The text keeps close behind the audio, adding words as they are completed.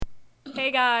Hey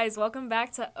guys, welcome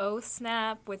back to Oh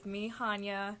Snap with me,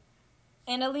 Hanya.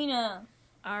 And Alina.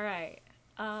 Alright,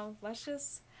 let's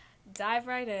just dive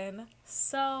right in.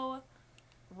 So,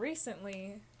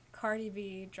 recently, Cardi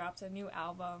B dropped a new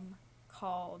album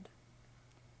called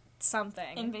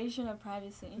something. Invasion of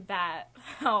Privacy. That.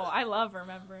 Oh, I love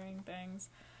remembering things.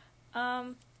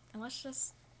 And let's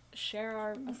just share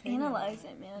our Let's opinion. analyze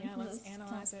it, man. Yeah, let's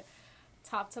analyze it.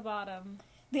 Top to bottom.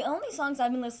 The only songs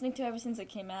I've been listening to ever since it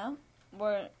came out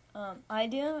were I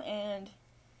Do and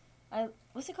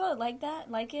what's it called? Like That?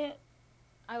 Like It?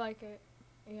 I like it.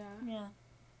 Yeah. Yeah.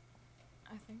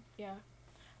 I think, yeah.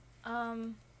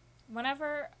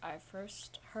 Whenever I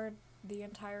first heard the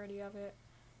entirety of it,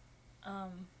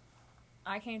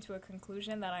 I came to a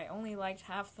conclusion that I only liked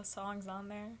half the songs on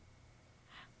there.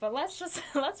 But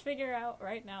let's figure out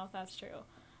right now if that's true.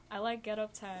 I like Get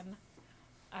Up 10.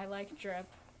 I like Drip.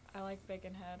 I like Big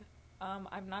and Head.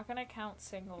 I'm not gonna count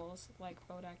singles like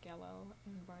Bodak Yellow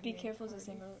and Barty. Be Careful is a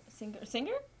singer?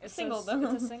 It's single, though.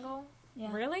 though. It's a single?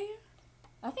 Yeah. Really?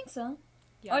 I think so.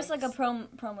 Yikes. Or it's like a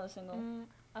promo single.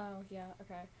 Oh, yeah,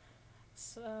 okay.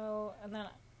 So, and then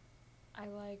I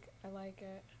like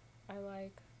it. I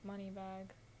like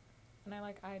Moneybag. And I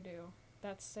like I Do.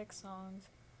 That's 6 songs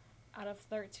out of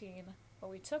 13. But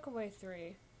we took away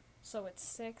 3. So it's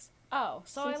 6. Oh,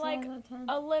 so 6 I like out of 10.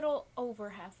 a little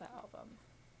over half the album.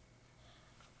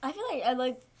 I feel like I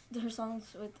like her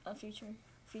songs with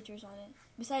features on it.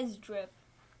 Besides Drip.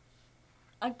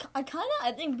 I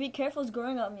think Be Careful is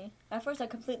growing on me. At first I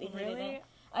completely hated it.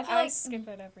 I feel like skip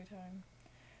it every time.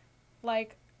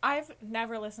 Like, I've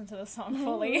never listened to the song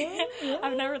fully. Really?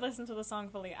 I've never listened to the song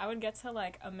fully. I would get to,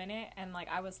 like, a minute, and, like,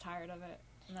 I was tired of it,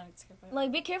 and then I'd skip it.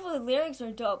 Like, Be Careful, the lyrics are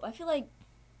dope. I feel like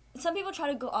some people try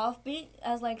to go offbeat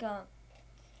as, like,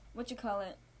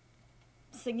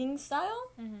 singing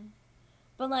style? Mm-hmm.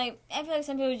 But, like, I feel like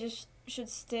some people just should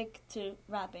stick to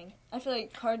rapping. I feel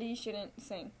like Cardi shouldn't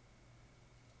sing.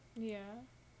 Yeah.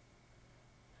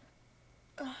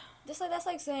 That's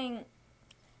like saying,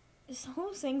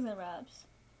 who sings and raps?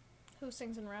 Who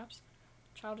sings and raps?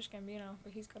 Childish Gambino,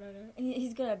 but he's good at it.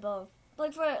 He's good at both.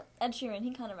 Like, for Ed Sheeran,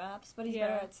 he kind of raps, but he's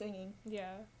better at singing.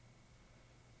 Yeah.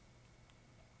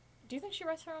 Do you think she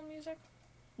writes her own music?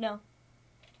 No.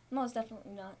 Most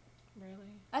definitely not.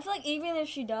 Really? I feel like even if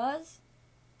she does,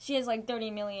 she has like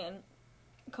 30 million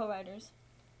co-writers.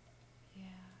 Yeah.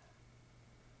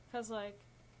 Because, like,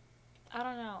 I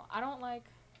don't know. I don't like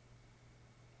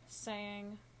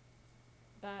saying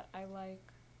that I like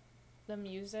the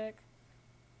music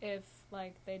if,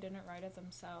 like, they didn't write it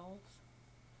themselves.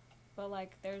 But,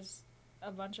 like, there's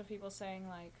a bunch of people saying,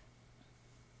 like,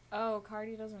 oh,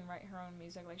 Cardi doesn't write her own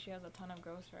music. Like, she has a ton of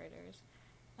ghostwriters.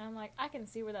 And I'm like, I can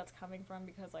see where that's coming from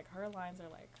because, like, her lines are,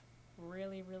 like,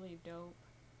 really, really dope.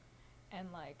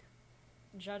 And, like,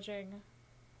 judging...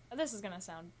 This is gonna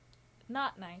sound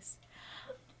not nice.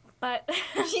 But...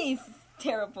 She's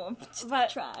terrible. But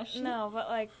trash. No, but,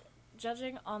 like,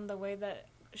 judging on the way that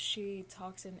she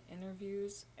talks in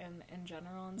interviews and in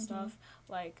general and stuff,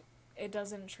 like, it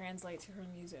doesn't translate to her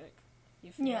music.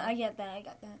 You feel? Yeah, I get that.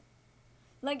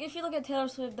 Like, if you look at Taylor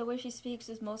Swift, the way she speaks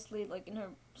is mostly, like, in her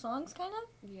songs, kind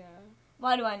of. Yeah.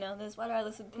 Why do I know this? Why do I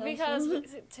listen to Taylor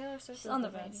Swift? Because Taylor Swift is on the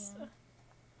the best. Radio.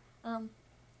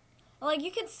 Like,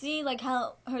 you could see, like,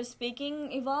 how her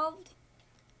speaking evolved,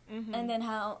 and then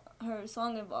how her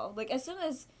song evolved. Like, as soon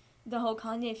as the whole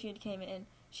Kanye feud came in,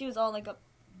 she was all, like,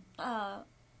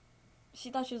 she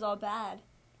thought she was all bad.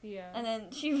 Yeah. And then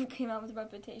she came out with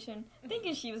Reputation,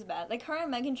 thinking she was bad. Like, her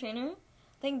and Meghan Trainor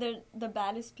think they're the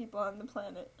baddest people on the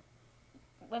planet.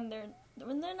 When they're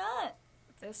not.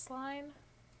 This line,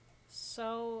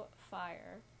 so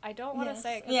fire. I don't want to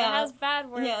say it because Yeah. it has bad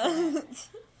words in it.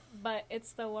 Yeah. But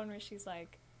it's the one where she's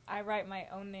like, I write my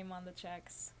own name on the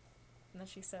checks. And then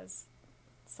she says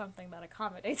something that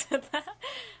accommodates with that.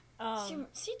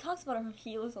 She talks about her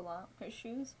heels a lot, her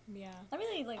shoes. Yeah. I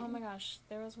really like. Oh my gosh,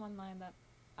 there was one line that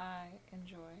I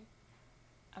enjoy.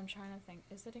 I'm trying to think.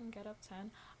 Is it in Get Up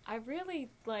 10? I really,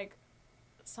 like,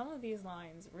 some of these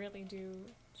lines really do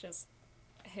just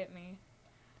hit me.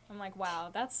 I'm like,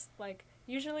 wow, that's, like,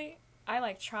 usually I,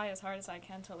 like, try as hard as I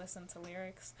can to listen to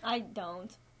lyrics. I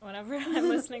don't. Whenever I'm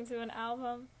listening to an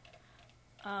album.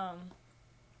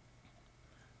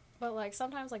 But, like,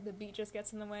 sometimes, like, the beat just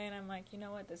gets in the way and I'm like, you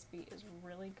know what, this beat is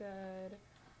really good.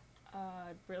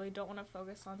 I really don't want to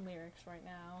focus on lyrics right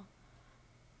now.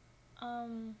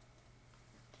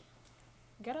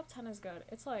 Get Up 10 is good.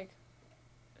 It's, like,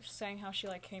 saying how she,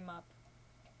 like, came up.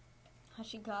 How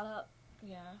she got up.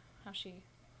 Yeah, how she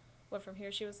went from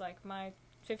here. She was like, my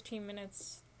 15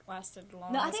 minutes lasted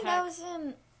long No, as I think heck. that was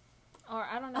in... Or,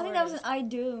 I don't know I think that was in I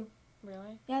Do.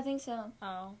 Really? Yeah, I think so.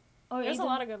 Oh. Or There's either, a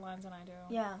lot of good lines in I Do.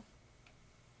 Yeah.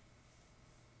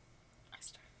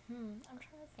 I'm trying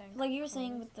to think. Like you were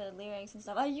saying with the lyrics and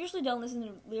stuff. I usually don't listen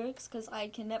to lyrics because I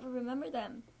can never remember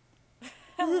them.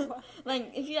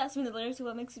 Like, if you ask me the lyrics of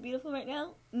What Makes You Beautiful right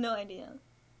now, no idea.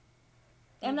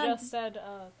 You just said,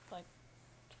 like,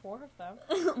 4 of them.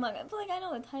 Oh my god, but like, I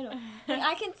know the title.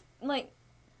 Like,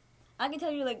 I can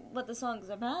tell you, like, what the song's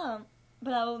about,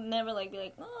 but I will never, like, be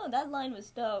like, oh, that line was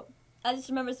dope. I just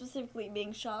remember specifically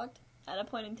being shocked at a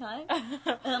point in time.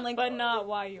 And I'm like... But not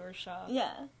why you were shocked.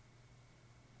 Yeah.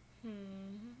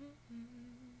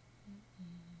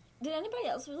 Did anybody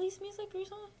else release music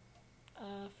recently?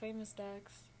 Famous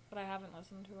Dex, but I haven't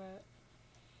listened to it.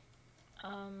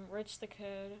 Rich the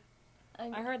Kid.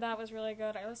 I heard that was really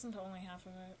good. I listened to only half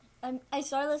of it. I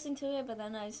started listening to it, but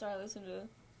then I started listening to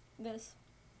this.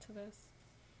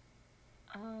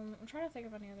 I'm trying to think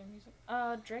of any other music.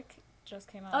 Drake just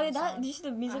came out. Oh, yeah, did you see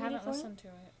the music video for it? I haven't listened to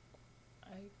it.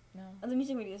 No. Oh, the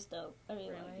music video is dope. I really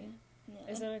like it. Yeah.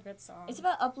 Is it a good song? It's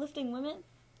about uplifting women.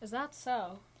 Is that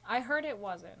so? I heard it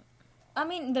wasn't. I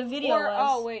mean, the video was.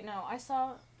 Oh, wait, no. I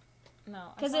saw...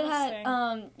 No. Because it had,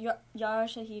 Yara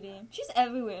Shahidi. She's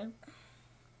everywhere.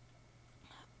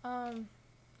 But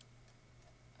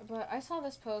I saw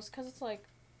this post because it's, like,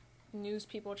 news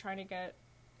people trying to get,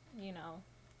 you know,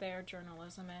 their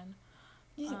journalism in.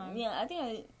 Yeah, I think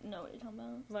I know what you're talking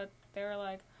about. But they were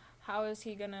like, how is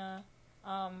he gonna,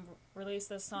 release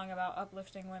this song about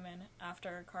uplifting women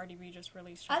after Cardi B just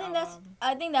released her album?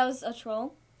 I think that was a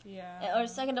troll. Yeah. Or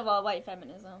second of all, white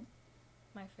feminism.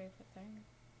 My favorite thing.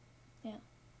 Yeah.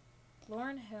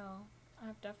 Lauryn Hill.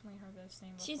 I've definitely heard this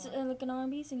name before. She's like an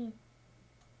R&B singer.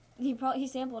 He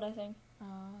sampled, I think.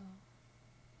 Oh.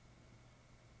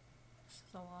 This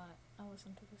is a lot. I'll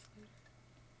listen to this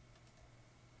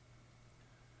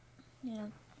later. Yeah.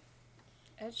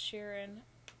 Ed Sheeran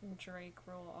and Drake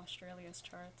rule Australia's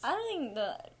charts. I don't think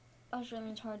the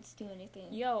Australian charts do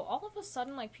anything. Yo, all of a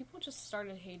sudden, like, people just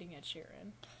started hating Ed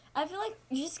Sheeran. I feel like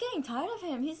you're just getting tired of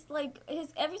him. He's like,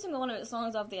 every single one of his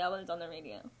songs off the album is on the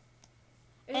radio.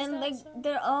 And like, so?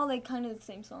 They're all like kind of the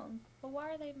same song. But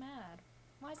why are they mad?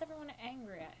 Why is everyone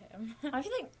angry at him? I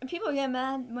feel like people get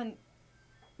mad when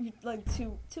you're like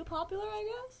too popular, I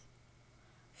guess.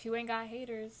 If you ain't got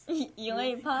haters, you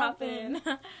ain't poppin'.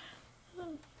 But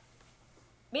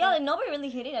yeah, like, nobody really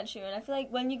hated Ed Sheeran. I feel like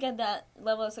when you get that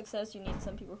level of success, you need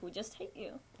some people who just hate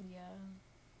you. Yeah,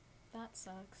 that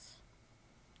sucks.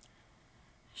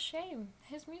 Shame.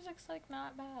 His music's like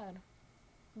not bad.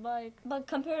 Like, but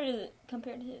compared to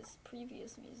his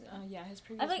previous music. Yeah, his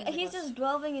previous. I think he's just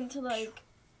delving into like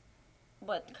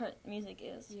what current music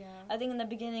is. Yeah. I think in the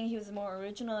beginning he was more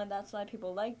original, and that's why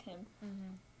people liked him.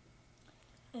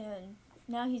 And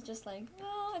now he's just like,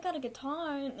 well, I got a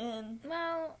guitar and.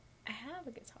 Well, I have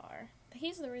a guitar.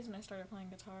 He's the reason I started playing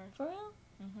guitar. For real?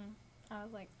 I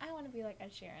was like, I want to be like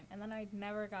Ed Sheeran, and then I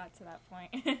never got to that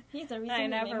point. He's the reason I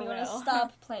that made me want to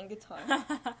stop playing guitar.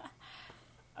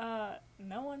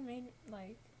 No one made,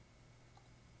 like,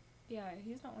 yeah,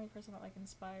 he's the only person that, like,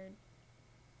 inspired.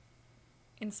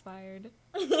 Inspired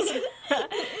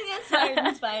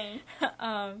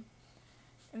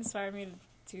me to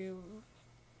do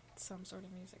some sort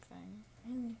of music thing.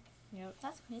 Really? Yep.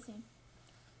 That's crazy.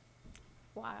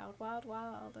 Wild, wild,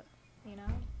 wild, you know?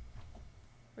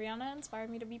 Rihanna inspired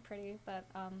me to be pretty, but,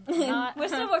 not... We're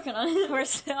still working on it.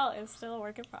 It's still a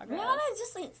work in progress. Rihanna is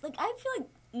just, like, I feel like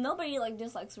nobody, like,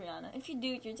 dislikes Rihanna. If you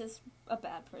do, you're just a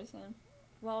bad person.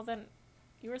 Well, then,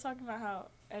 you were talking about how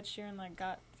Ed Sheeran, like,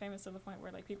 got famous to the point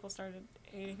where, like, people started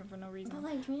hating him for no reason.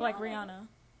 But, Rihanna.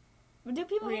 Do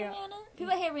people hate Rihanna?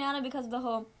 People hate Rihanna because of the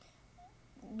whole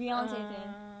Beyonce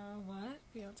thing. What?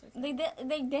 Beyonce thing?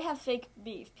 They have fake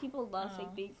beef. People love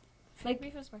fake beef. Fake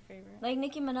beef is my favorite. Like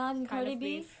Nicki Minaj and Cardi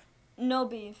B. No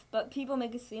beef, but people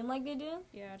make it seem like they do.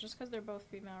 Yeah, just because they're both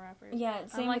female rappers. Yeah,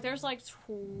 same. Like, there's like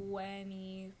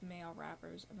 20 male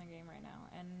rappers in the game right now,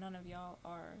 and none of y'all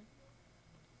are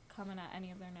coming at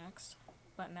any of their necks.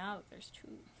 But now that there's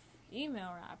 2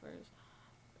 female rappers,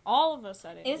 all of a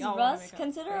sudden, is Russ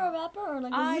considered a rapper or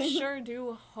like? I sure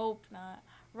do hope not.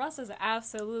 Russ is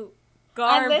absolute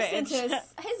garbage. I listened to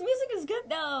his music is good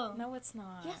though. No, it's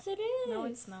not. Yes, it is. No,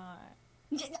 it's not.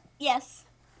 Yes.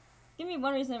 Give me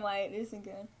one reason why it isn't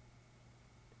good.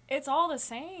 It's all the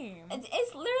same.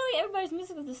 It's literally everybody's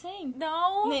music is the same.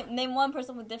 No. Name one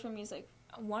person with different music.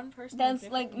 One person. That's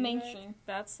like mainstream.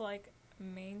 That's like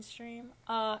mainstream.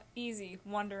 Easy.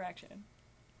 One Direction.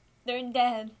 They're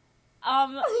dead.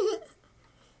 I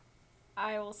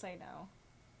will say no.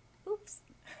 Oops.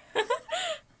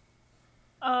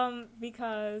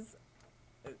 Because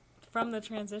from the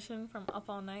transition from Up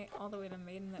All Night all the way to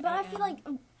Made in the But AM. I feel like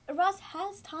Russ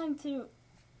has time to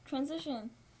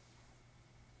transition.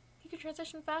 He could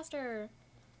transition faster.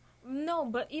 No,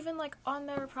 but even, like, on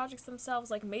their projects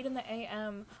themselves, like, Made in the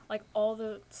AM, like, all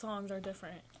the songs are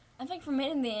different. I think for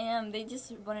Made in the AM, they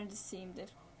just wanted to seem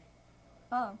different.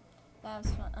 Oh, that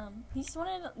was fun. They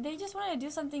just wanted to do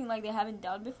something like they haven't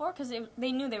done before, because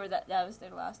they knew that was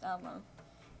their last album,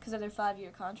 because of their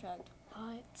 5-year contract.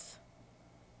 But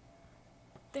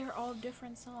they're all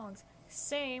different songs.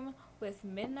 Same with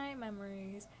Midnight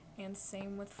Memories, and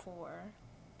same with 4.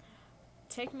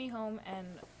 Take Me Home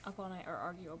and Up All Night are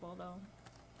arguable, though.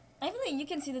 I feel like you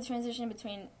can see the transition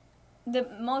between the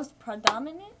most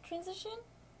predominant transition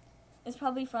is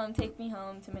probably from Take Me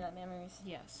Home to Midnight Memories.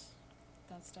 Yes,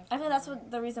 that's definitely. I feel that's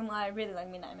the reason why I really like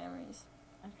Midnight Memories.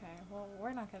 Okay, well,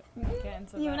 we're not gonna get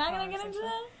into that. You're not gonna get into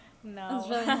that? No. I was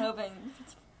really hoping.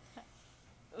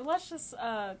 Let's just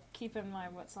keep in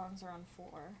mind what songs are on 4.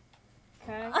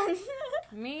 Okay?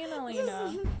 Me and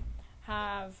Alina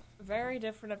have very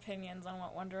different opinions on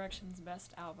what One Direction's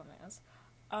best album is.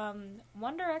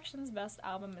 One Direction's best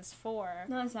album is 4,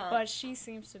 No, it's not. but she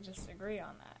seems to disagree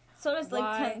on that. So it's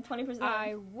like 20%.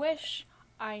 I wish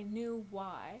I knew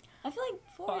why. I feel like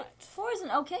 4 But is an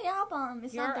okay album.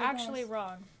 It's you're not the actually best.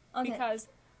 wrong. Okay. Because,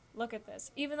 look at this.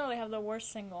 Even though they have the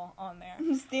worst single on there,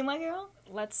 Steal My Girl?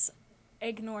 let's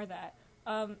ignore that.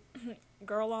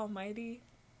 Girl Almighty.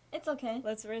 It's okay.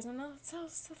 Let's raise a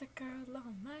toast to the Girl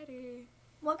Almighty.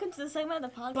 Welcome to the segment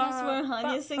of the podcast where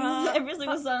Hanya sings every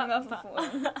single song off of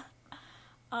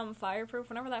 4. Fireproof,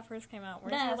 whenever that first came out, where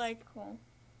That's you like cool.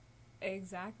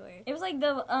 exactly It was like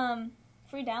the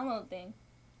free download thing.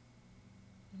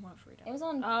 what freedom? It was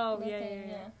on. Oh the yeah, thing,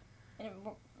 yeah. And it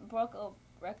broke a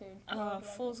record.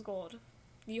 Fool's Gold.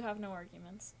 You have no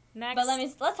arguments. Next. But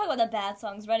let's talk about the bad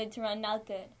songs. Ready to Run, not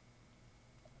good.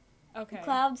 Okay.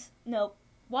 Clouds, nope.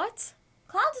 What?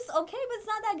 Clouds is okay, but it's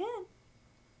not that good.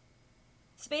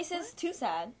 Spaces, too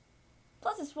sad.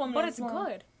 Plus, it's 4 minutes long. But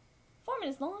it's good. 4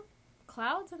 minutes long.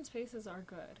 Clouds and Spaces are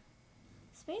good.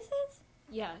 Spaces?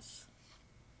 Yes.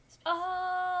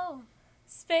 Oh,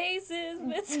 Spaces.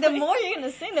 The more you're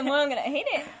gonna sing, the more I'm gonna hate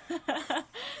it.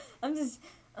 I'm just,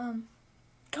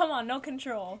 Come on, No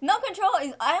Control. No Control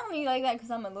is. I only like that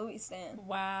because I'm a Louis stan.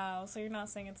 Wow, so you're not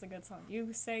saying it's a good song.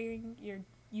 You saying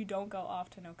you don't go off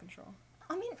to No Control.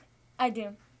 I mean, I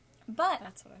do, but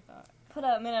That's what I thought. put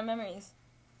up Midnight Memories.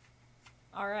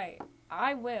 All right,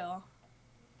 I will.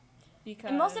 Because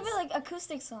And most of it like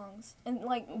acoustic songs and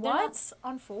like they're what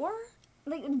on 4?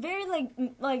 not- like very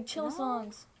like chill No.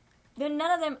 songs. They're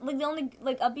none of them like the only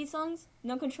like upbeat songs.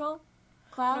 No Control,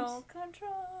 Clouds. No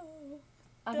Control.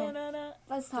 Okay, Da-da-da,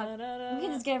 let's talk. da-da-da, We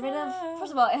can just get rid of.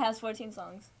 First of all, it has 14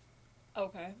 songs.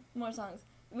 Okay. More songs.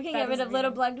 We can That get rid doesn't of Little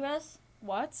mean- Black Dress.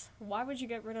 What? Why would you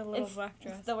get rid of Little Black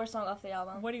Dress? It's the worst song off the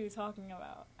album. What are you talking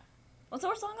about? What's the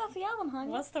worst song off the album, honey?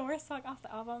 What's the worst song off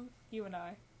the album? You and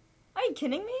I. Are you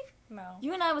kidding me? No.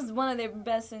 You and I was one of their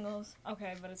best singles.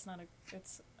 Okay, but it's an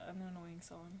annoying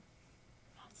song.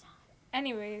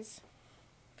 Anyways,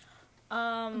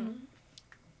 I've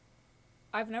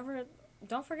never.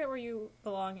 Don't Forget Where You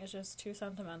Belong is just too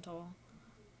sentimental.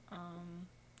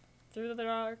 Through the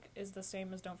Dark is the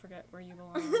same as Don't Forget Where You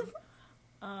Belong.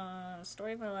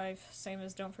 Story of My Life, same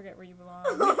as Don't Forget Where You Belong.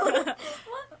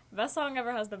 Best song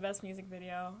ever has the best music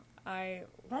video. I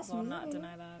Best will music not video?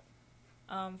 deny that.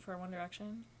 For One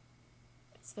Direction.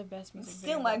 It's the best music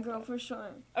video. Still My Girl for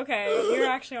sure. Okay, you're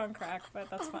actually on crack, but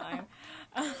that's fine.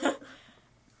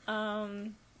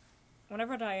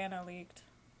 Whenever Diana leaked,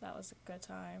 that was a good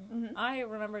time. Mhm. I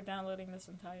remember downloading this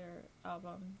entire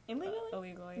album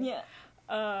illegally. Yeah.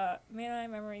 Midnight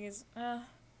Memories.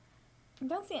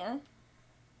 Don't see it.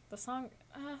 The song.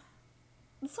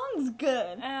 The song's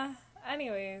good.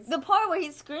 Anyways, The part where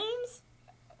he screams?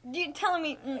 You telling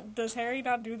me? does Harry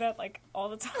not do that like all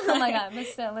the time? Oh my god! But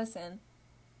still, listen.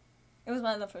 It was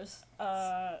one of the first.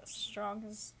 Strong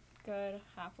is good.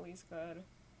 Happily is good.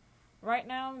 Right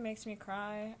Now makes me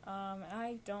cry. And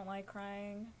I don't like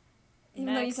crying.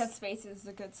 Even though you said Spaces is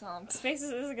a good song.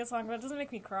 Spaces is a good song, but it doesn't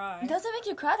make me cry. Does it make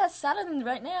you cry? That's sadder than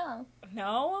Right Now.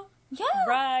 No? Yeah.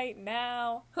 Right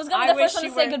Now. Who's gonna be the first one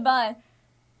to say goodbye?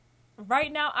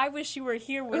 Right Now, I wish you were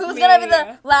here with me. Who's gonna be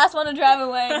the last one to drive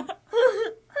away? Who's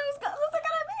it gonna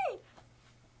be?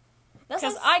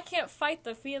 Because I can't fight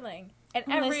the feeling. And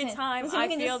every Listen, time listen, I we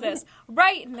can feel just- this,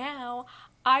 right now,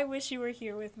 I wish you were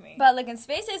here with me. But like in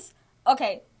Spaces,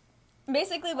 okay.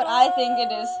 Basically, what I think it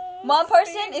is, one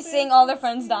person is seeing all their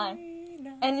friends die,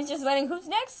 and it's just waiting. Who's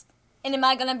next? And am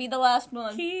I gonna be the last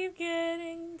one? Keep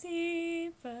getting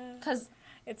deeper. Cause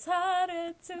It's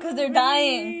harder to 'cause they're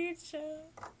dying. reach you,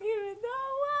 even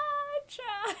though I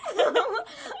try.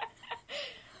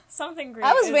 Something great.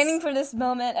 I was waiting for this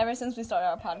moment ever since we started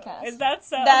our podcast. Is that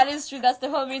so? That is true. That's the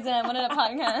whole reason I wanted a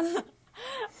podcast.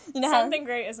 You know Something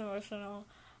great is emotional.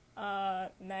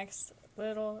 Next,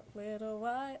 little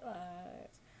white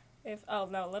lies.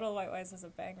 Little white lies is a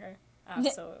banger.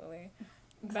 Absolutely.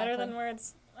 Better than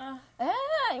words.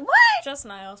 What? Just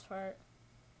Niall's part.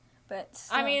 But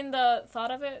I mean, the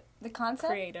thought of it, the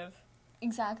concept. creative.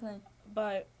 Exactly.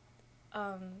 But,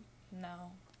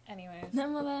 no. Anyways.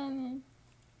 No,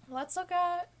 Let's look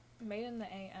at Made in the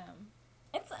AM.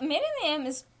 it's Made in the AM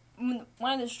is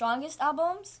one of the strongest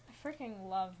albums. I freaking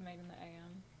love Made in the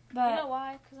AM. But You know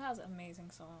why? Because it has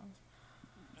amazing songs.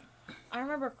 I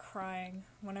remember crying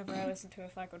whenever I listened to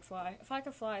If I Could Fly. If I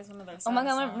Could Fly is one of their oh my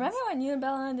saddest god, songs. remember when you and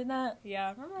Bella did that?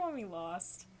 Yeah, remember when we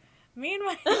lost? Me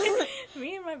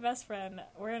and my best friend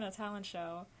were in a talent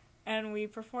show, and we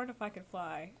performed If I Could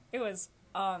Fly. It was,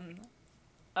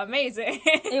 amazing.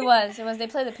 It was. They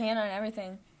played the piano and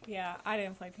everything. Yeah, I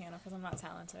didn't play piano because I'm not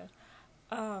talented.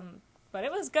 But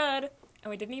it was good, and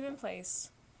we didn't even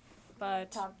place.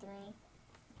 But Top 3.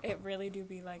 it really do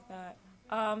be like that.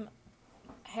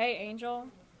 Hey, Angel.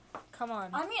 Come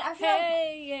on. I mean, I feel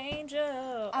Hey,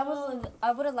 Angel.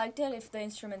 I would have liked it if the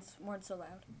instruments weren't so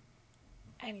loud.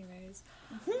 Anyways.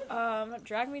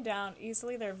 Drag Me Down,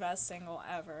 easily their best single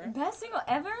ever. Best single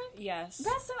ever? Yes.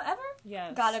 Best single ever?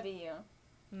 Yes. Gotta be you.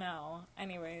 No.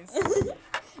 Anyways.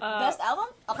 Best album?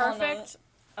 Up All Perfect.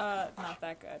 Not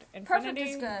that good. Night. Perfect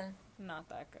Infinity. is good. Not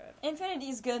that good. Infinity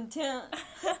is good too.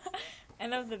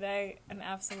 End of the day, an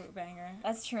absolute banger.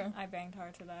 That's true. I banged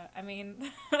hard to that. I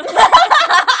mean,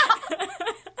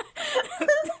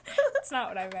 it's not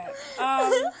what I meant.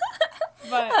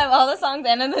 But I have all the songs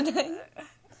end of the day.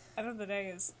 End of the day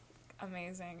is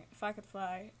amazing. If I Could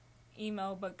Fly,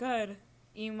 emo but good,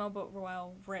 emo but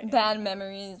well written. Bad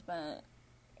memories, but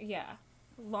Yeah,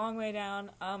 Long Way Down.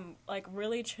 Like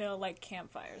really chill, like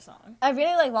campfire song. I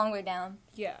really like Long Way Down.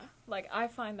 Yeah, like I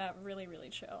find that really really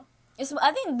chill. It's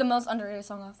I think the most underrated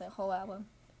song off the whole album.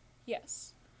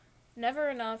 Yes, Never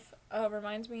Enough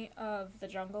reminds me of The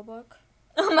Jungle Book.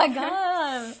 Oh my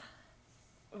god.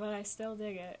 But I still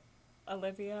dig it.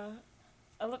 Olivia.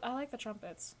 I like the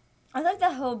trumpets. I like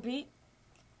that whole beat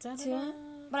Too. too.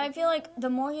 But I feel like the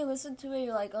more you listen to it,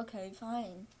 you're like, okay,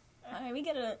 fine. Alright, we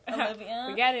get it, Olivia.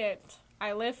 We get it.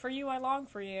 I live for you, I long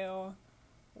for you.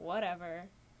 Whatever.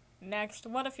 Next,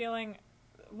 What a Feeling.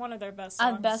 One of their best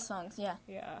songs. Best songs, yeah.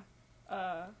 Yeah.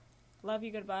 Love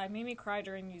You Goodbye made me cry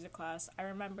during music class. I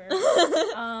remember.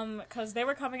 Because they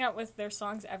were coming out with their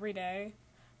songs every day.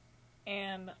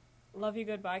 And Love You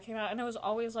Goodbye came out. And it was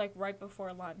always, like, right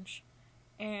before lunch.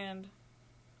 And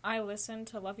I listened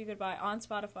to Love You Goodbye on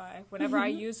Spotify whenever I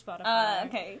use Spotify.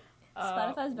 Okay.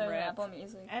 Spotify's better than rip. Apple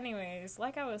Music. Anyways,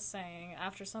 like I was saying,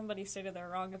 after somebody stated their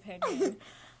wrong opinion,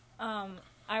 I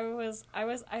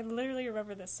literally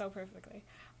remember this so perfectly.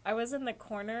 I was in the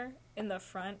corner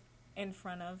in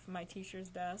front of my teacher's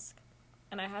desk,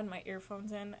 and I had my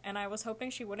earphones in, and I was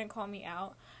hoping she wouldn't call me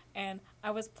out, and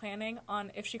I was planning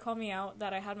on, if she called me out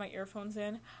that I had my earphones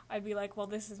in, I'd be like, well,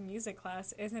 this is music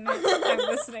class, isn't it? I'm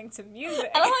listening to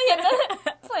music. I don't want to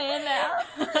get playing now.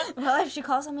 Well, if she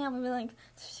calls me out, we'll be like...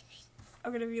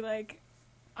 I'm gonna be like,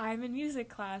 I'm in music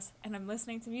class, and I'm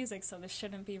listening to music, so this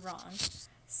shouldn't be wrong.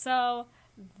 So,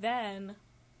 then,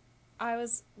 I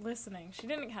was listening. She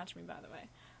didn't catch me, by the way.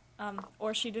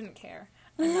 Or she didn't care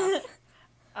enough.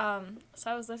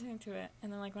 So I was listening to it,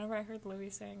 and then, like, whenever I heard Louis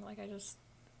sing, like, I just...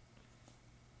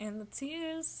 And the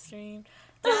tears streamed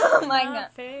down Oh my my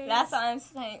god. face. That's what I'm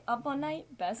saying. Up All Night,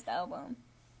 best album.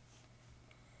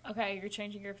 Okay, you're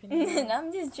changing your opinion.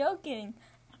 I'm just joking.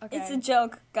 Okay. It's a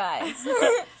joke, guys.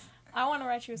 I want to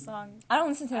write you a song. I don't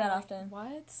listen to that like, often.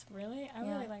 What? Really? I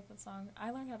Yeah. really like that song.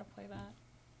 I learned how to play that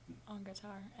on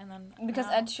guitar, and then Because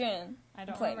now Ed Sheeran I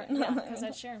don't played remember. it. Yeah, because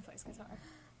Ed Sheeran plays guitar,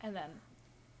 and then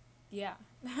yeah.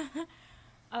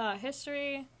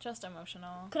 History, just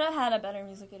emotional. could have had a better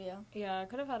music video. Yeah, I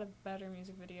could have had a better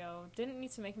music video. Didn't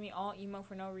need to make me all emo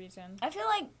for no reason. I feel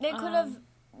like they could have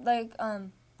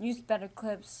used better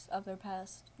clips of their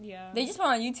past. Yeah. They just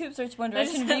went on YouTube, searched One They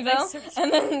Direction just- Vivo, they searched-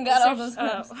 and then got all those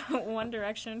clips. One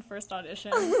Direction first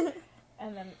audition,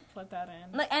 and then put that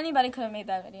in. Like anybody could have made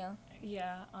that video.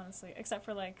 Yeah, honestly, except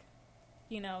for like,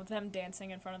 them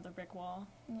dancing in front of the brick wall.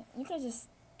 Yeah, you could just.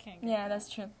 Can't. Get Yeah, that. that's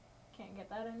true. Can't get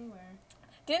that anywhere.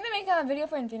 Didn't they make a video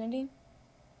for Infinity?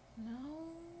 No,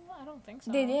 I don't think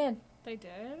so. They did. They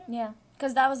did? Yeah,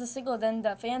 because that was the single. Then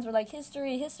the fans were like,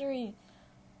 "History, history."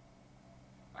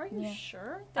 Are you Yeah.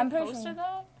 sure? They I'm pretty posted sure.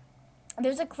 that?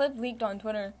 There's a clip leaked on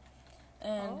Twitter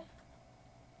And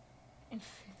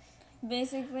Infinity.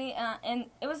 basically, and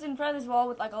it was in front of this wall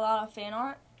with like a lot of fan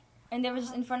art, and there was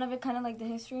just in front of it kind of like the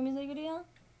History music video.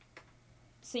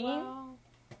 Singing. Well,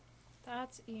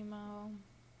 that's emo.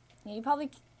 Yeah, you probably.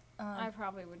 I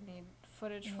probably would need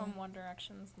footage from One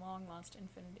Direction's Long Lost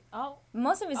Infinity. Oh.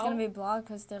 Most of it's gonna be blog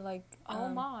because they're like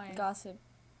my gossip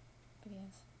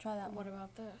videos. Try that one. What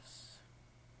about this?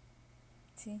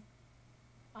 See?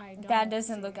 I don't That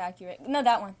doesn't look accurate. No,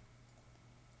 that one.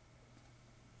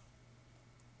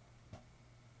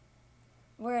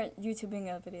 We're YouTubing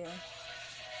a video.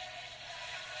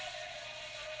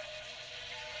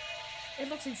 It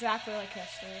looks exactly like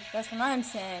History. That's what I'm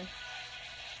saying.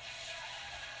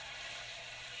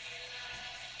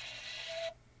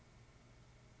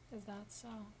 Is that so?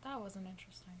 That wasn't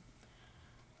interesting.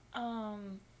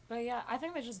 But yeah, I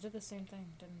think they just did the same thing,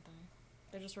 didn't they?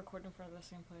 They just recorded in front of the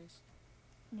same place.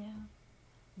 Yeah.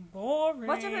 Boring.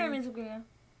 What's your favorite music video?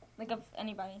 Like of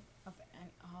anybody?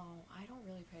 I don't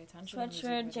really pay attention to music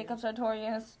Sweatshirt, videos. Jacob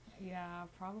Sartorius. Yeah,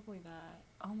 probably that.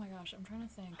 Oh my gosh, I'm trying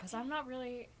to think, because I don't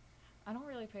really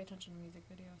pay attention to music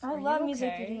videos. I Are love you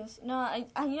music okay? videos. No, I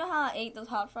you know how I ate those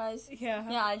hot fries? Yeah.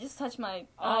 Yeah, I just touched my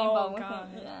Oh, eyeball with God.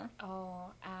 it. Yeah.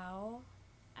 Oh, ow.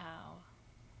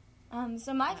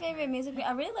 So my favorite music video,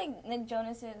 I really like Nick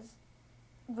Jonas's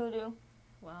Voodoo.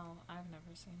 Well, I've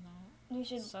never seen that. You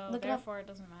should So look it up. therefore it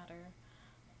doesn't matter.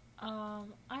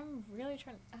 I'm really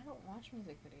trying. I don't watch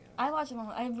music videos. I watch them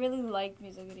all. I really like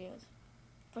music videos,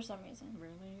 for some reason.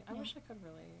 Really? I Yeah. wish I could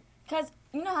relate. Cause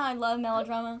you know how I love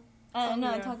melodrama. I know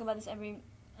I yeah. talk about this every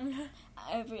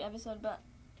episode, but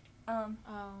Oh,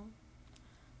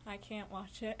 I can't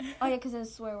watch it. oh yeah, cause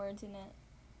there's swear words in it.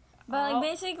 But Oh. like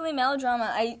basically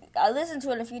melodrama, I listened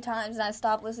to it a few times and I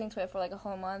stopped listening to it for like a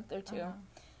whole month or two,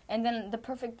 and then the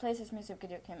Perfect Places music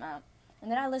video came out,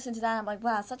 and then I listened to that and I'm like,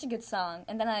 wow, it's such a good song,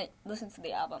 and then I listened to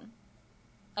the album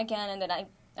again, and then I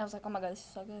was like, oh my god, this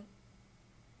is so good.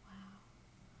 Wow.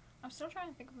 I'm still trying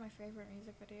to think of my favorite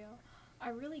music video. I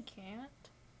really can't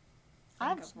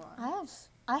think of one.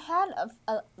 I had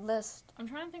a list. I'm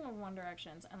trying to think of One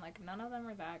Directions, and like none of them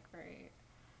are that great.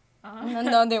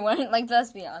 No, they weren't. Like,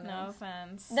 let's be honest. No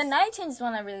offense. The Night Changes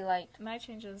one I really liked. Night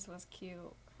Changes was cute.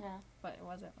 Yeah. But it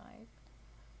wasn't like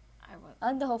I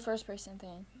like the whole first person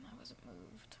thing. I wasn't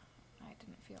moved. I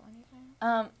didn't feel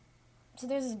anything. So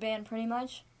there's this band, Pretty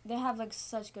Much. They have like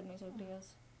such good music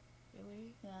videos.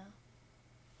 Really? Yeah.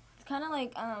 It's kind of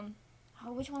like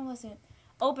which one was it?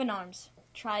 Open Arms.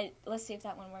 Let's see if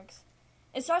that one works.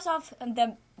 It starts off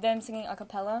them singing a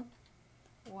cappella,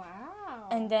 Wow.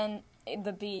 and then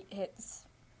the beat hits.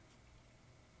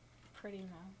 Pretty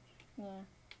Much. Yeah.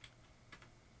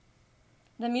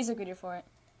 The music video for it.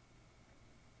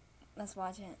 Let's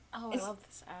watch it. Oh, I love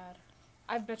this ad.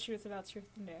 I bet you it's about Truth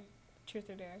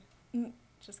or Dare.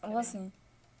 Just kidding. We'll see.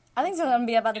 I think it's gonna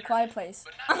be about the Quiet Place.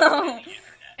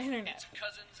 Internet.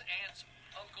 Cousins, aunts,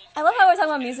 uncles, I love how we're talking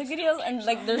about music videos and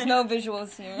like there's no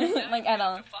visuals here, like at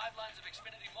all. 5 lines of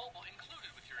Xfinity Mobile included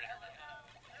with your internet.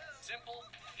 Simple,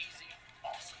 easy,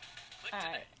 awesome. Click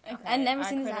Alright. today. Okay, I've never I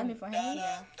seen this ad couldn't- before. Have you?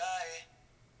 Yeah.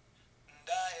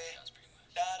 That was pretty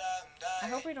much. I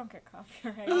hope we don't get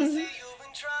copyright.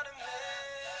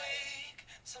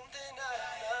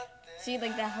 See,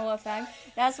 like that whole effect.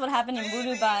 That's what happened in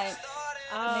Voodoo by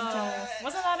Nick Jonas.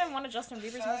 Wasn't that in one of Justin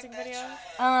Bieber's music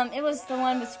videos? It was the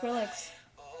one with Skrillex.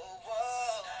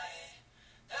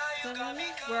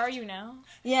 Where Are You Now?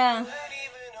 Yeah.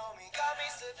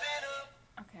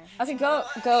 Okay. Okay,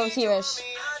 go here-ish.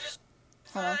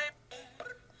 Hold on.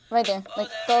 Right there. Like,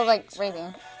 go like right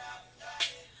there.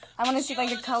 I want to see like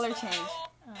the color change.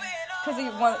 Because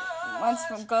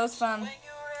it goes from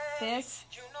this.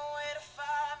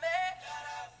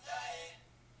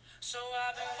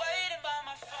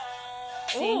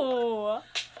 See? Ooh.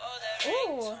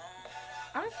 Ooh.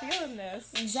 I'm feeling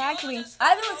this. Exactly. I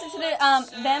haven't listened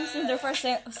to them since their first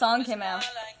song came out.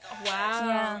 Wow.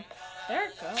 Yeah. They're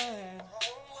good.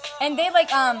 And they like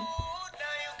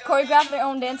choreograph their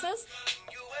own dances.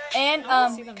 And I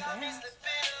want to see them dance.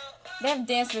 they have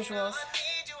dance visuals.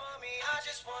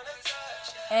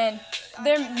 And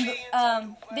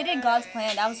they did God's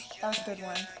Plan. That was a good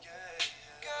one.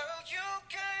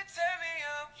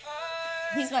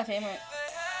 He's my favorite.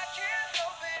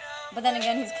 But then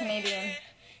again, he's Canadian.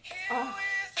 Oh.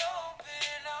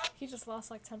 He just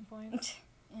lost like 10 points.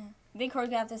 Yeah. They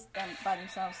choreograph this by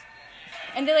themselves.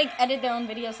 And they like edit their own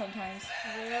videos sometimes.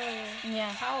 Really? Yeah.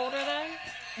 How old are they?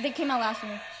 They came out last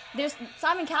year. There's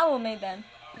Simon Cowell made them.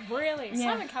 Really?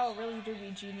 Yeah. Simon Cowell really do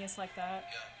be genius like that.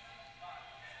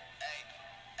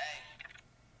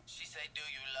 She say, do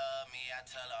you love me? I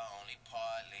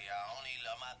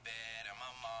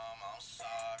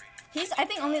He's, I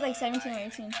think, only like 17 or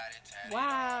 18.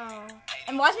 Wow.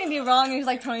 And watch me be wrong, he's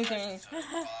like 23.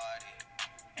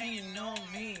 And you know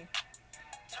me.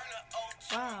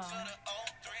 Wow.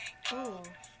 Ooh.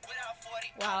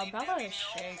 Wow, Bella is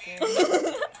shaking.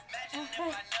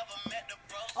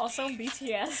 Also,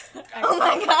 BTS. Oh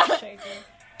my god. Shaking.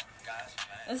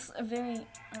 It's a very...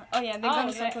 oh yeah, they're going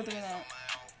to cycle doing that.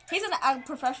 He's a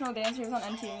professional dancer, he was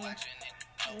on MTV.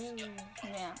 Really?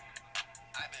 Yeah.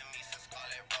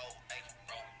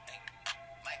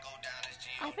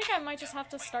 I think I might just have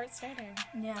to start skating.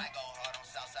 Yeah.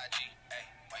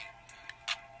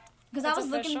 Because I It's was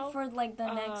looking official? for like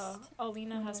the next...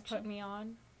 Alina has put me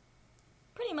on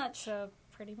Pretty much. to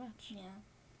pretty much. Yeah.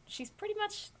 She's pretty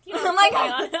much, Oh my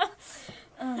put me God.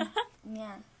 on.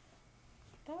 Yeah.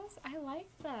 I like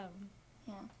them.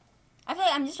 Yeah. I feel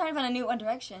like I'm just trying to find a new One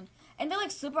Direction. And they're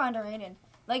like super underrated.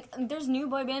 Like, there's new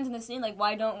boy bands in the scene, like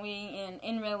Why Don't We and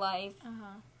In Real Life.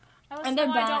 And they're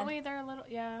why bad. don't we? They're a little,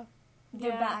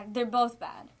 They're bad. They're both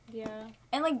bad. Yeah.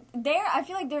 And like, I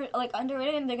feel like they're like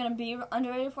underrated and they're gonna be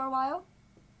underrated for a while.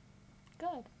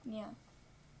 Good. Yeah.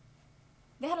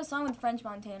 They had a song with French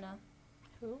Montana.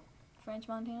 Who? French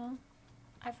Montana.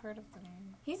 I've heard of the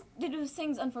name. The dude who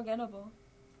sings Unforgettable.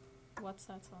 What's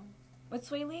that song? With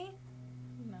Sway Lee?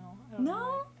 No. I don't No?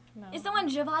 know it. No. It's the one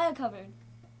Javaya covered.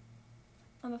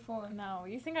 On the phone. No.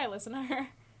 You think I listen to her?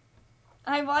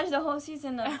 I watched the whole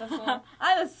season of the phone.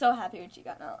 I was so happy when she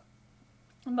got out.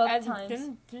 Both And times.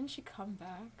 Didn't she come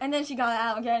back? And then she got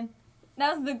out again.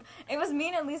 It was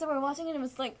me and Lisa were watching it, and it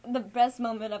was like the best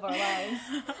moment of our lives.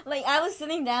 Like, I was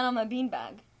sitting down on my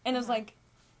beanbag, and it was like,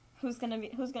 who's gonna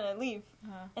leave?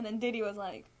 And then Diddy was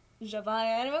like,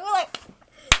 Javaya, and we were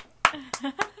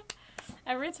like...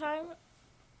 Every time,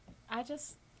 I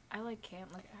like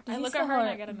can't look at her. I you look see at her and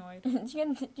her- I get annoyed. Did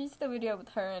you see the video with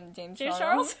her and James James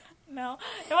Charles? Charles? No.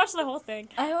 I watched the whole thing.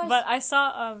 But I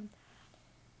saw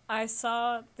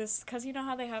this, because you know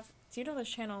how they have, do you know the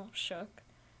channel Shook?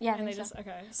 Yeah, And they so. just,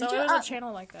 okay. So Did you, it was a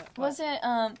channel like that. Was it,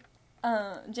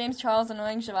 James Charles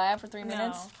annoying Javaya for 3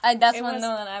 minutes? No. That's It one was-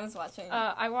 that I was watching.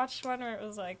 I watched one where it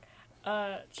was like,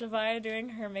 Javaya doing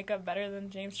her makeup better than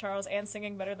James Charles and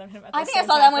singing better than him at the I think I same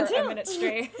saw time that one for too. a minute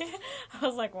straight. I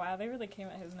was like, wow, they really came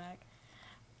at his neck.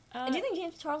 Do you think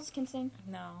James Charles can sing?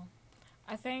 No.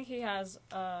 I think he has,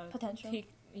 Potential? he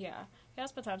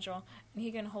has potential, and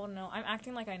he can hold a note. I'm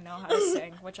acting like I know how to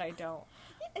sing, which I don't.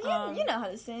 You know how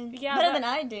to sing. yeah, Better but- than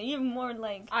I do. You're more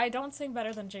like... I don't sing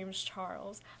better than James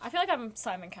Charles. I feel like I'm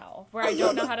Simon Cowell, where I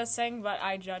don't know how to sing, but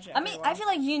I judge it. I mean, I feel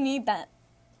like you need that.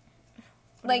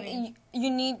 What do Like, you mean? you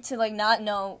need to, like, not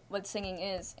know what singing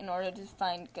is in order to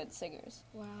find good singers.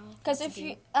 Wow. Because that's if you,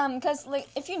 deep. like,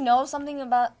 if you know something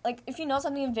about, like, if you know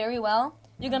something very well,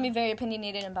 you're gonna be very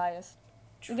opinionated and biased.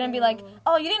 You're gonna be like, True.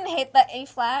 oh, you didn't hate that A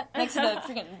flat next to the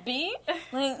freaking B?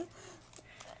 Like,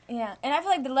 yeah. And I feel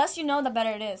like the less you know, the better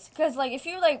it is. Because, like, if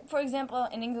you, like, for example,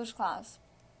 in English class,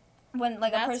 when,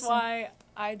 like, That's a person... why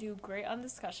I do great on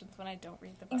discussions when I don't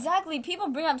read the book. Exactly. People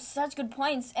bring up such good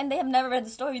points, and they have never read the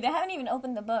story. They haven't even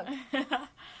opened the book.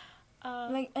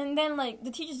 Like, and then, like, the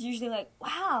teacher's usually like,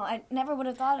 wow, I never would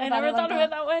have thought about it I never like thought of it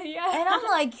that way, yeah. And I'm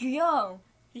like, yo.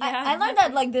 Yeah. I learned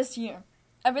that, like, this year.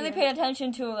 I really Yeah. paid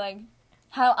attention to, like,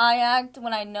 how I act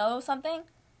when I know something,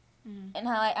 and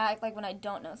how I act, like, when I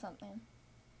don't know something.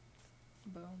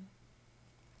 Boom.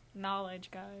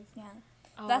 Knowledge, guys. Yeah.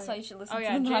 Oh, That's wait. why you should listen Oh to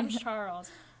yeah, the James podcast.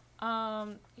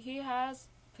 Charles. He has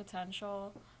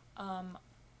potential.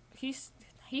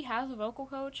 He has a vocal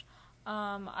coach.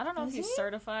 I don't know Does if he's he?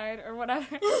 certified or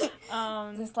whatever.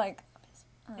 Just, like,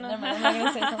 never mind, I'm not going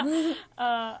to say something.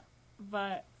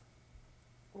 But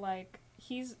like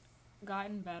he's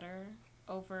gotten better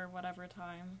over whatever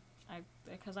time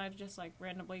because I just like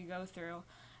randomly go through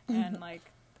and like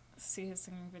see his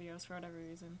singing videos for whatever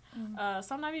reason.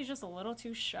 Sometimes he's just a little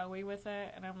too showy with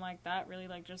it, and I'm like, that really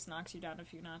like just knocks you down a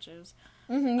few notches.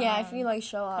 Yeah, if you, like,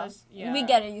 show off. 'cause, yeah. We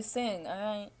get it, you sing,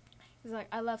 alright? He's like,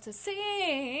 I love to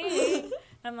sing.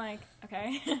 I'm like,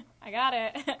 okay, I got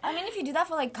it. I mean, if you do that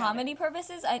for, like, comedy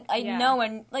purposes, I Yeah. know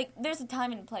when, like, there's a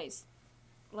time and place.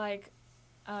 Like,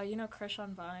 you know Krish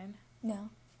on Vine? No.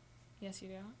 Yes, you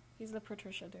do. He's the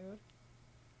Patricia dude.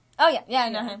 Oh, yeah, I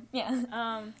know Yeah. him.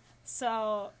 Yeah.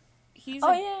 So he's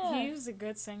he's a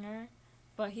good singer,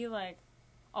 but he like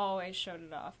always showed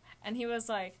it off. And he was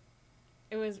like,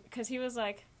 it was because he was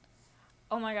like,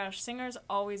 oh my gosh, singers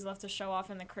always love to show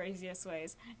off in the craziest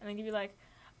ways. And then he'd be like,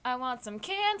 I want some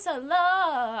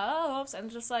cantaloupes, and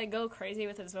just like go crazy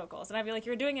with his vocals. And I'd be like,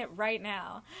 you're doing it right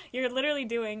now. You're literally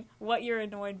doing what you're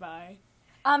annoyed by.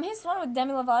 His one with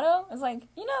Demi Lovato is like,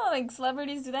 you know, like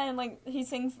celebrities do that, and like he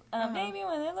sings "Baby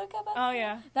When They Look Up at Oh Me."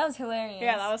 yeah. That was hilarious.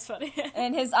 Yeah, that was funny.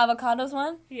 And his avocados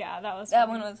one. Yeah, that was. That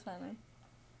funny. one was funny.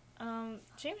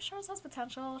 James Charles has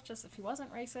potential. Just if he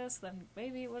wasn't racist, then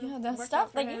maybe it would Yeah, have the worked stuff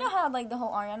out for like him. you know how like the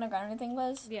whole Ariana Grande thing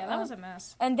was. Yeah, that was a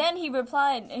mess. And then he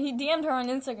replied. He DM'd her on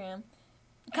Instagram,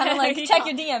 kind of like He check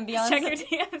called- your DM, Beyonce. Check your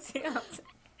DMs.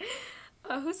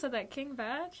 Beyonce. Who said that? King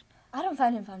Badge? I don't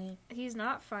find him funny. He's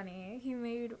not funny. He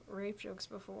made rape jokes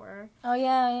before. Oh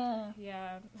yeah.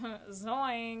 Yeah.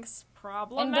 Zoinks. And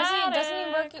Problematic. doesn't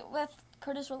he work with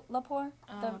Curtis Lepore,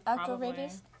 the actor Probably.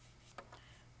 rapist?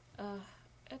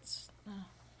 It's. I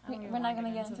don't even We're not wanna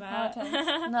gonna get into that.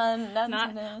 politics. No, Not-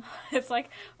 today. It's like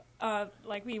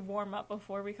we warm up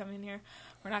before we come in here.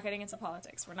 We're not getting into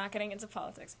politics. We're not getting into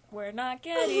politics. We're not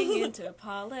getting into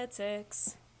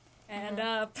politics. And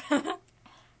up.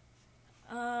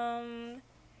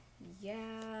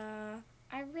 Yeah.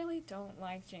 I really don't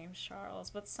like James Charles,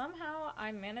 but somehow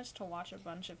I managed to watch a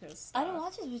bunch of his stuff. I don't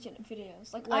watch his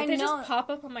videos. Like Like, I they know. just pop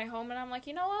up on my home, and I'm like,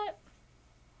 you know what?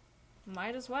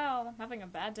 Might as well. I'm having a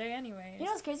bad day anyways. You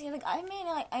know what's crazy? Like I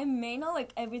may know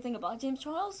like everything about James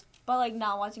Charles, but like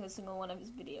not watching a single one of his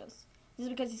videos, just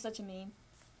because he's such a meme.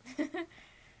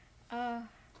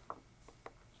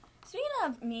 Speaking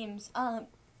of memes,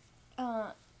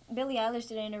 Billie Eilish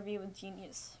did an interview with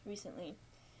Genius recently,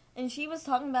 and she was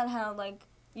talking about how like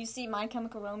you see My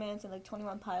Chemical Romance and like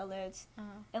 21 Pilots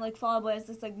and like Fall Out Boy as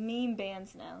this like meme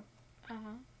bands now.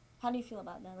 How do you feel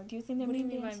about that? Like, do you think they're What do you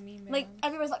meme mean by bands? meme Like bands?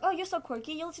 everyone's like, oh, you're so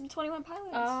quirky. You listen to 21 Pilots.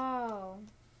 Oh.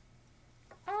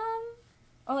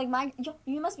 Or like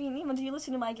you must be a meme. Do you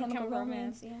listen to My Chemical Chemical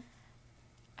Romance? Romance. Yeah.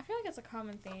 I feel like it's a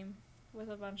common theme with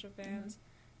a bunch of bands.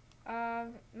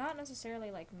 Not necessarily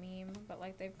like meme, but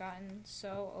like they've gotten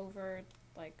so over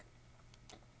like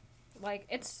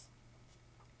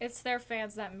it's their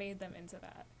fans that made them into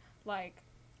that. Like,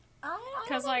 I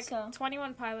because don't like think so.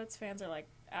 21 Pilots fans are like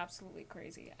absolutely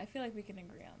crazy. I feel like we can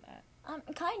agree on that.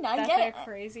 Kinda. I That get they're it.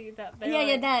 crazy. That they're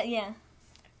Yeah.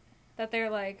 that they're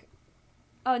like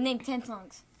Oh, name 10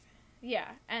 songs. yeah,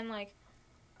 and like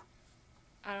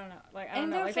I don't know, like I And don't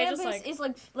know, their like they fan just base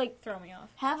like is like throw me off.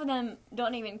 half of them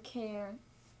don't even care.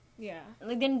 Yeah,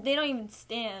 Like they don't even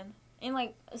stand. In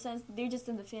like a sense, they're just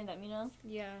in the fandom, you know.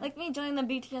 yeah. Like me joining the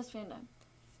BTS fandom.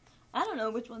 I don't know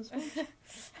which one's which.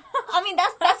 I mean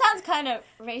that sounds kind of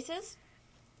racist,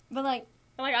 but like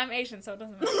like I'm Asian, so it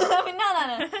doesn't matter. I mean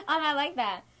no. I'm not like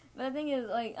that. But the thing is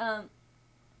like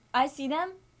I see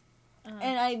them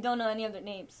and I don't know any of their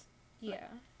names. yeah,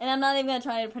 And I'm not even gonna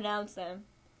try to pronounce them.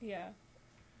 yeah.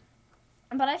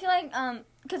 But I feel like,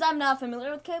 because I'm not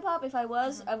familiar with K-pop, if I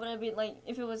was, I would have been, like,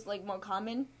 if it was, like, more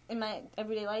common in my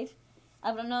everyday life,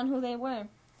 I would have known who they were.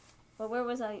 But where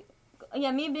was I?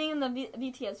 Yeah, me being in the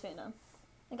BTS fandom.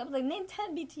 Like, I was like, name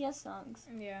 10 BTS songs.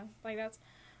 Yeah, like that's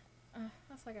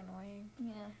like annoying.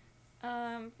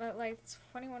 Yeah. But like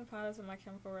 21 Pilots and My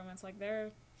Chemical Romance, like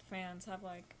their fans have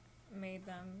like made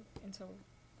them into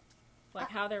like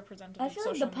how they're presented. I on feel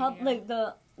like social media. like,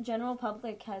 the general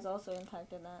public has also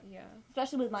impacted that. Yeah,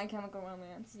 Especially with My Chemical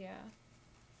Romance. yeah.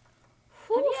 Have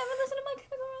you ever listened to My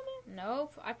Chemical Romance?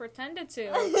 Nope, I pretended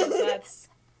to because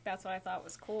that's what I thought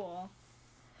was cool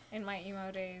in my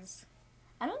emo days.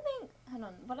 I don't think, hold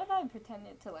on, what if I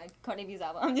pretended to like Cardi B's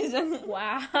album? I'm just joking.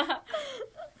 Wow.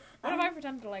 What if I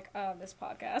pretended to like this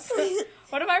podcast?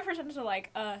 What if I pretended to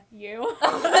like you?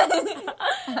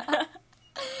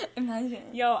 Imagine.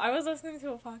 Yo, I was listening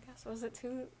to a podcast. Was it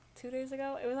two days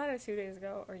ago? It was either 2 days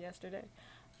ago or yesterday.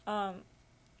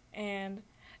 And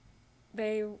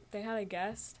they had a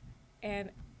guest, and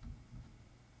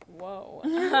whoa,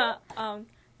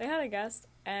 they had a guest,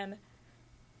 and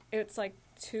it's like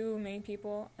two main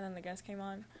people, and then the guest came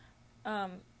on,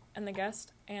 and the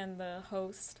guest and the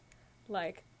host,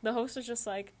 like the host was just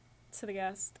like to the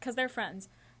guest because they're friends.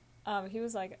 He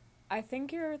was like, I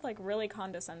think you're, like, really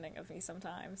condescending of me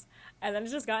sometimes. And then it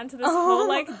just got into this whole,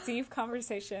 like, deep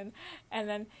conversation. And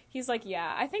then he's like,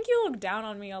 yeah, I think you look down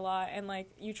on me a lot. And, like,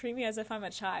 you treat me as if I'm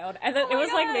a child. And then it was,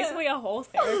 like, basically a whole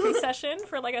therapy session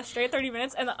for, like, a straight 30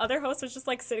 minutes. And the other host was just,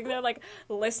 like, sitting there, like,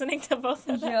 listening to both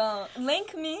of them. Yo,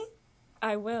 link me.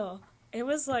 I will. It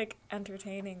was, like,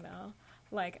 entertaining, though.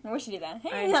 Like, We should do that.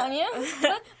 Hey, I- Anya.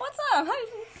 What's up?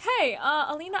 hey,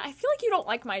 Alina, I feel like you don't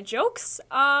like my jokes.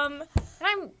 And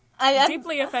I'm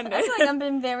deeply offended. I feel like I've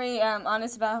been very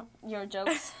honest about your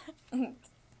jokes. I mean,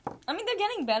 they're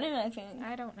getting better, I think.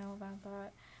 I don't know about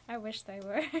that. I wish they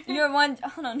were. Your one,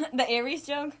 hold on, the Aries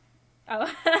joke? Oh.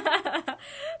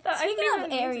 Speaking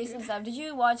of Aries and stuff, did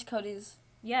you watch Cody's?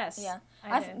 Yes. Yeah.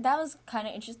 I did. That was kind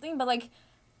of interesting, but, like,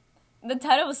 the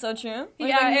title was so true.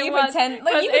 Yeah, like, it you was. pretend,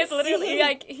 like, Because you could it's literally, see.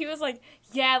 like, he was like,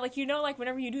 yeah, like, you know, like,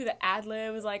 whenever you do the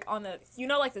ad-libs, like, on the, you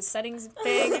know, like, the settings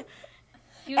thing.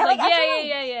 He was And, like, like, I feel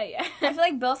yeah. I feel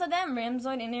like both of them,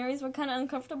 Ramzoid and Aries, were kind of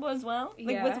uncomfortable as well,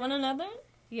 like, Yeah. with one another.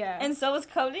 Yeah. And so was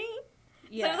Cody.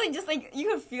 yeah. So it was, like, just, like,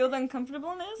 you could feel the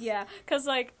uncomfortableness. Yeah, because,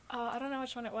 like, I don't know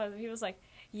which one it was. He was like,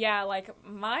 yeah, like,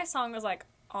 my song was, like,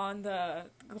 on the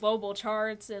global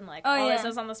charts and, like, Oh, all yeah. this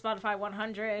was on the Spotify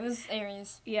 100. It was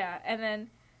Aries. Yeah, and then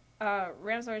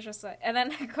Ramzoid was just like, and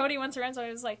then Cody went to Ramzoid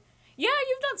and was like, yeah,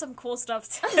 you've done some cool stuff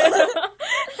too.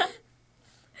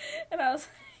 And I was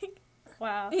like,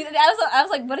 wow. I was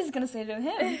like, what is he gonna say to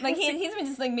him? Like, he's been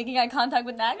just, like, making eye contact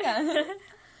with that guy.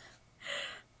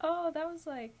 Oh, that was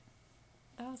like,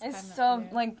 It's kinda so,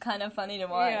 weird. like, kind of funny to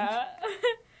watch. Yeah.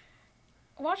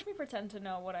 Watch me pretend to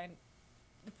know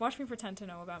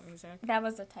about music. That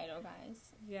was the title, guys.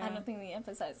 Yeah. I don't think we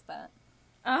emphasized that.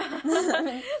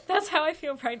 That's how I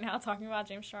feel right now talking about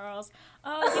James Charles.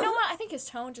 You know what? I think his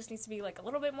tone just needs to be like a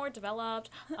little bit more developed.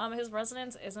 His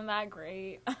resonance isn't that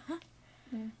great. But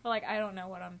like I don't know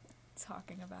what I'm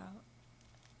talking about.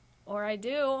 Or I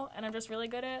do, and I'm just really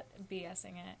good at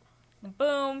BSing it.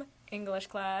 Boom, English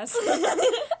class.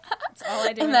 That's all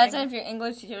I do. Imagine if your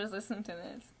English teacher was listening to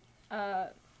this.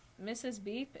 Mrs.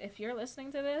 Beep, if you're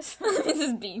listening to this, This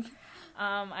is beep.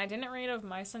 I didn't read of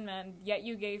Mice and Men, yet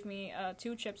you gave me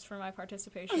 2 chips for my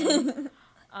participation in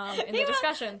the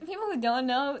discussion. People who don't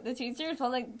know the teacher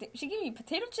felt like she gave you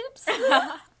potato chips.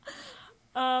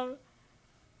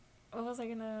 What was I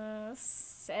gonna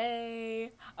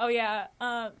say? Oh yeah,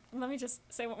 let me just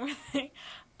say one more thing.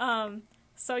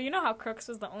 So you know how Crooks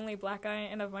was the only black guy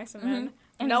in Of Mice and Men? Mhm.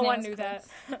 And No his one name knew was that.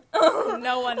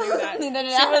 No one knew that. Neither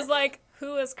did She I. was like,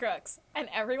 who is Crooks? And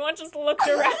everyone just looked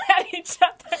around at each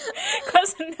other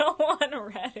because no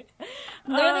one read it.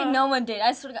 Literally, no one did.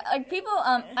 I swear to God. Like, people,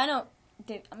 I know,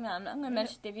 Dave, I'm gonna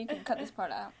mention Dave, you can cut this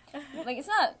part out. Like, it's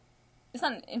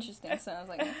not interesting, so I was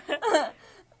like,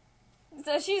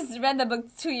 so she's read the book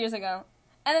 2 years ago,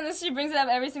 and then she brings it up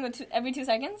every 2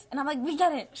 seconds, and I'm like, we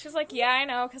get it. She's like, yeah, I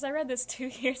know, because I read this 2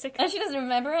 years ago. And she doesn't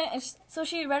remember it, and so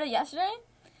she read it yesterday,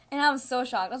 and I was so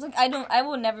shocked. I was like, I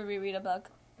will never reread a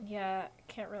book. Yeah,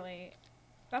 can't really.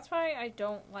 That's why I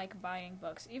don't like buying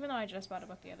books, even though I just bought a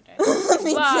book the other day.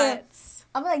 Me But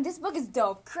I'm like, this book is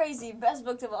dope, crazy, best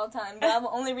book of all time, but I will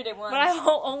only read it once. I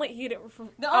will only eat it.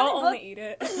 I'll only eat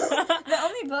it. The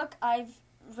only book I've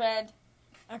read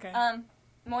Okay.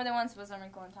 more than once was A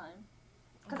Wrinkle in Time.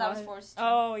 Because I was forced to.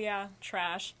 Oh, yeah.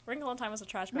 Trash. Wrinkle in Time was a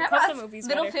trash book. Remember Hope us the movie's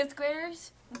little better. 5th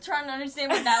graders trying to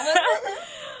understand what that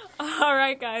was? All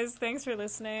right, guys. Thanks for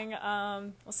listening.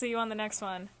 We'll see you on the next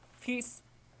one. Peace.